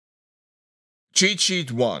Cheat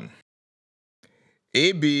sheet 1.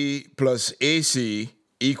 AB plus AC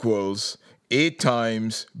equals A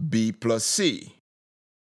times B plus C.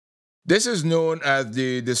 This is known as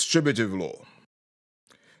the distributive law.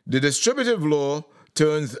 The distributive law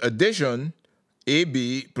turns addition,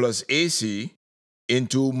 AB plus AC,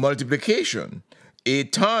 into multiplication, A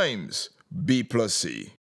times B plus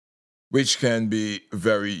C, which can be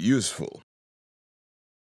very useful.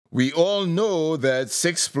 We all know that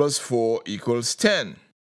 6 plus 4 equals 10,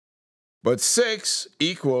 but 6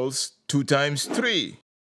 equals 2 times 3,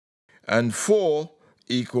 and 4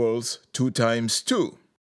 equals 2 times 2.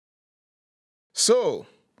 So,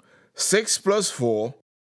 6 plus 4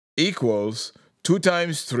 equals 2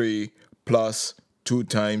 times 3 plus 2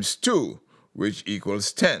 times 2, which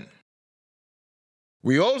equals 10.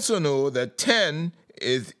 We also know that 10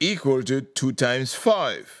 is equal to 2 times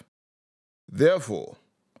 5. Therefore,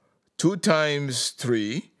 2 times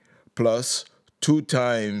 3 plus 2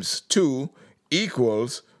 times 2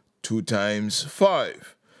 equals 2 times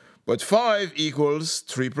 5. But 5 equals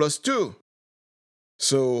 3 plus 2.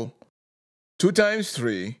 So, 2 times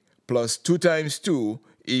 3 plus 2 times 2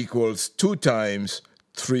 equals 2 times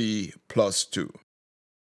 3 plus 2.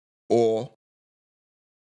 Or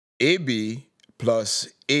AB plus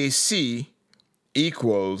AC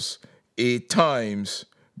equals A times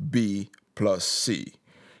B plus C.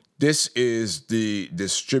 This is the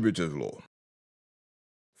distributive law.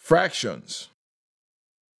 Fractions.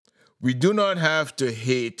 We do not have to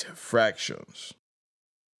hate fractions.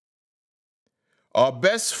 Our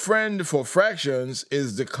best friend for fractions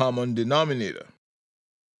is the common denominator.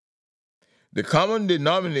 The common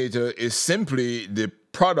denominator is simply the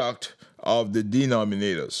product of the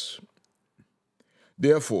denominators.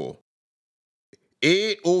 Therefore,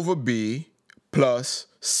 A over B plus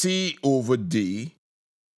C over D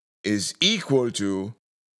is equal to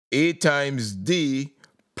A times D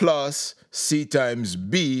plus C times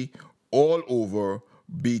B all over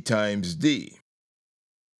B times D.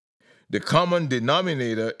 The common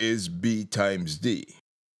denominator is B times D.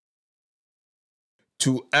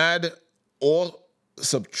 To add or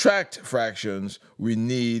subtract fractions, we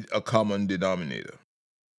need a common denominator.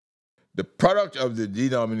 The product of the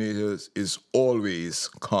denominators is always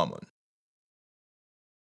common.